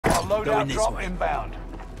Loadout drop inbound.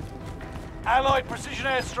 Allied precision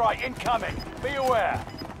airstrike incoming. Be aware.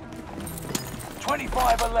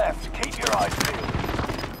 25 are left. Keep your eyes peeled.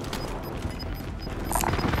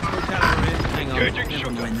 Hang on,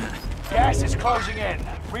 never mind that. Gas is closing in.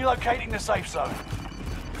 Relocating the safe zone.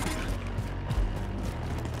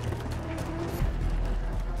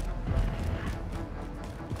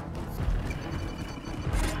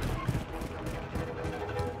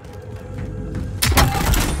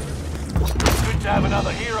 Good to have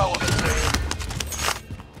another hero on the team.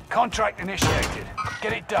 Contract initiated.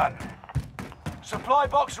 Get it done. Supply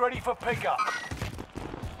box ready for pickup.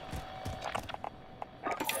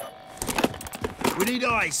 We need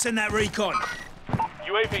eyes. Send that recon.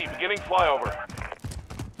 UAV beginning flyover.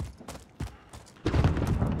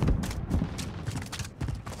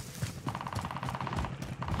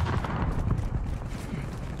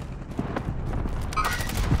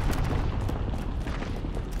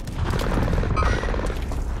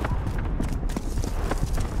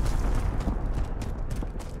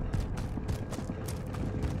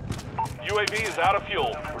 UAV is out of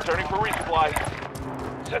fuel. Returning for resupply.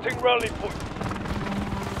 Setting rally point.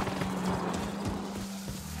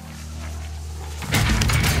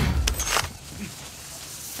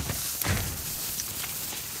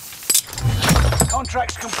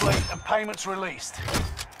 Contract's complete and payments released.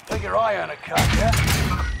 Figure I earn a cut, yeah?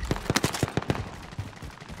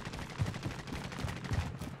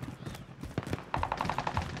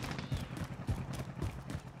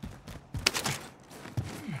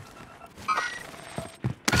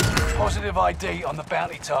 Positive ID on the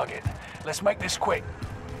bounty target. Let's make this quick.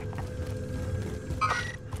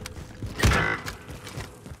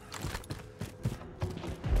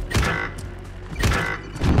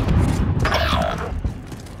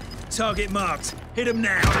 Target marked. Hit him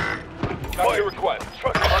now. Got your request.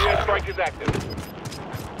 Target strike is active.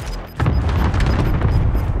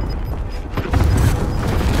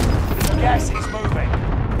 Gas is moving.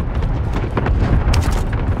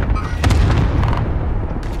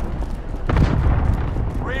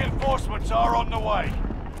 Reinforcements are on the way.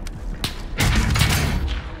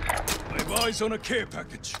 I have eyes on a care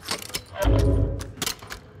package.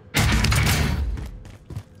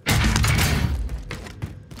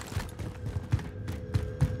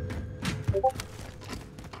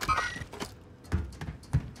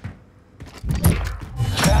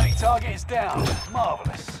 Bounty target is down.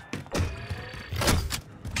 Marvelous.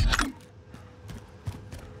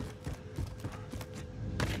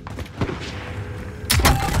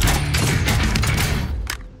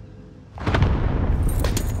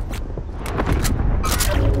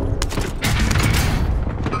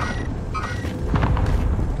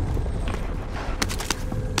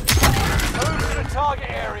 Move to the target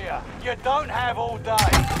area. You don't have all day.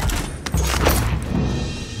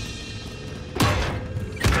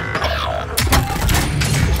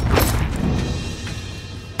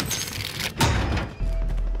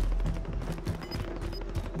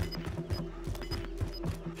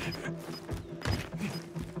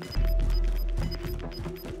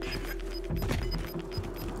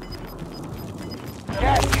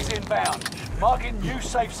 Gas is inbound. Marking new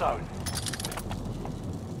safe zone.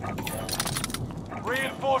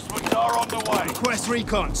 Reinforcements are on the way. Request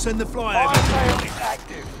recon. Send the Fire flyover. sale is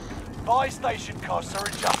active. Buy station costs are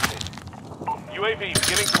adjusted. UAV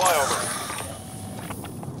beginning flyover.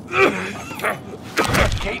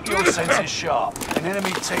 Keep your senses sharp. An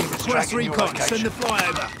enemy team is Request tracking your recon. location. Send the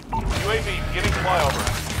flyover. UAV beginning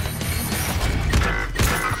flyover.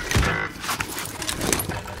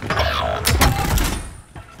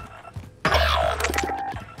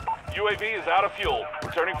 UAV is out of fuel.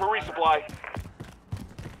 Returning for resupply.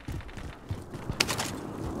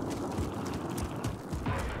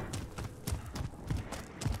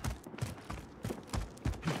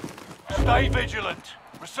 Stay vigilant.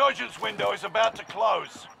 Resurgence window is about to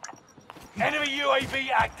close. Enemy UAV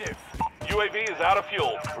active. UAV is out of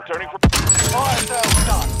fuel. Returning for... Fire sales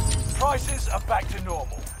done. Prices are back to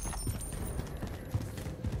normal.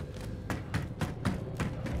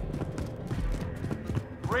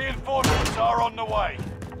 Reinforcements are on the way.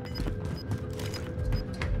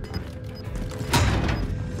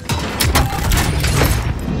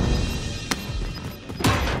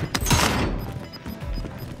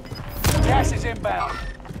 Gas is inbound.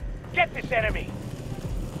 Get this enemy.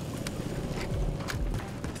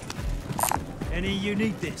 Any you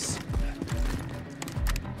need this.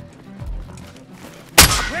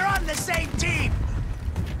 We're on the same team!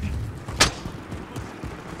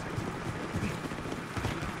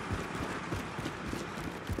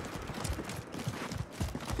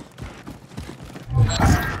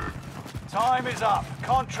 Time is up.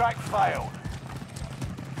 Contract failed.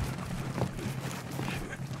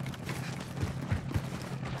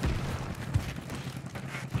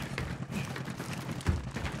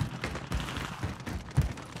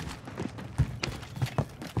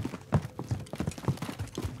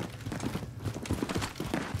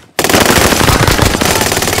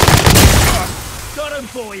 Got him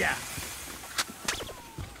for ya!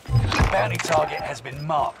 Bounty target has been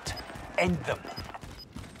marked. End them.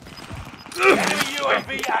 Enemy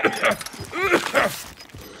UAV active.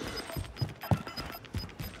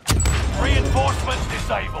 Reinforcements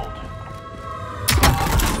disabled.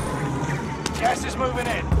 Gas is moving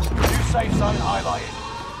in. New safe zone highlighted.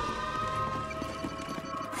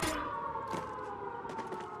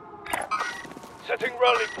 Setting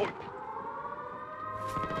rally point.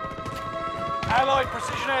 Allied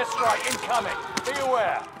precision airstrike incoming. Be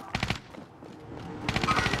aware.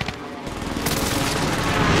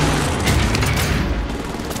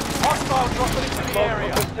 Hostile dropping into the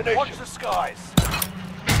area. Watch the skies.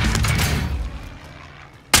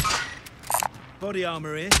 Body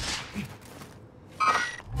armor here.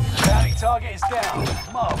 Bounty target is down.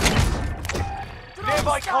 Marvelous.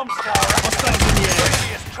 Nearby comms tower. Hostiles in the air.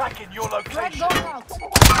 Enemy is tracking your location.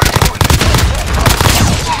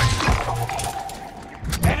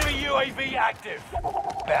 Enemy UAV active.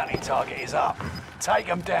 Bounty target is up. Take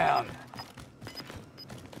them down.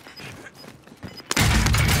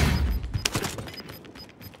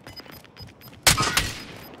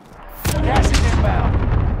 Gas is inbound.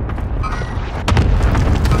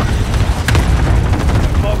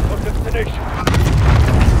 Mark on destination.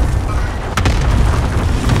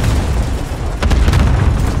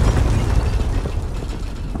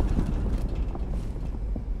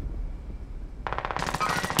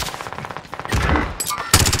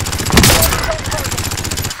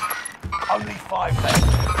 Only 5 left.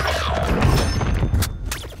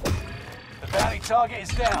 The bounty target is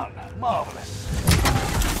down. Marvelous.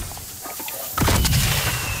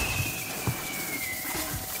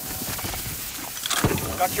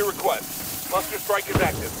 Got your request. Cluster strike is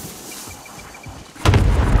active.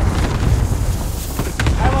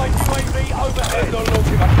 Allied UAV overhead. Got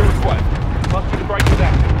your request. Cluster strike is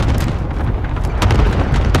active.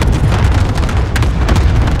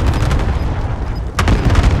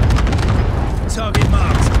 Target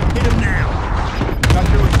marked. Hit him now. Got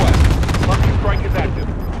your request. Cluster strike is active.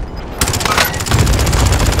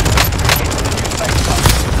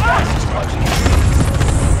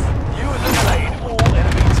 You eliminated all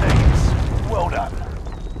enemy teams. Well done.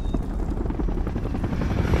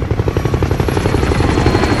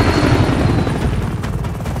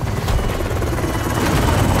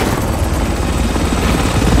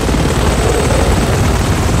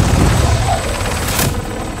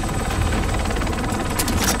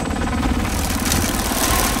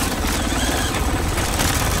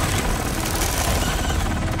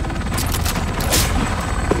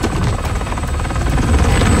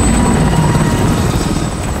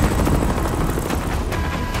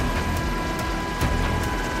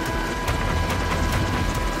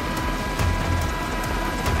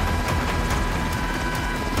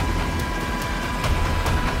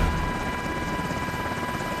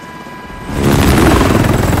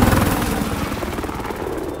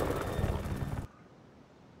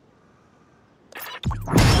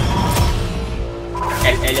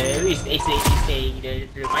 Hello, is the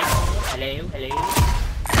mic? Hello.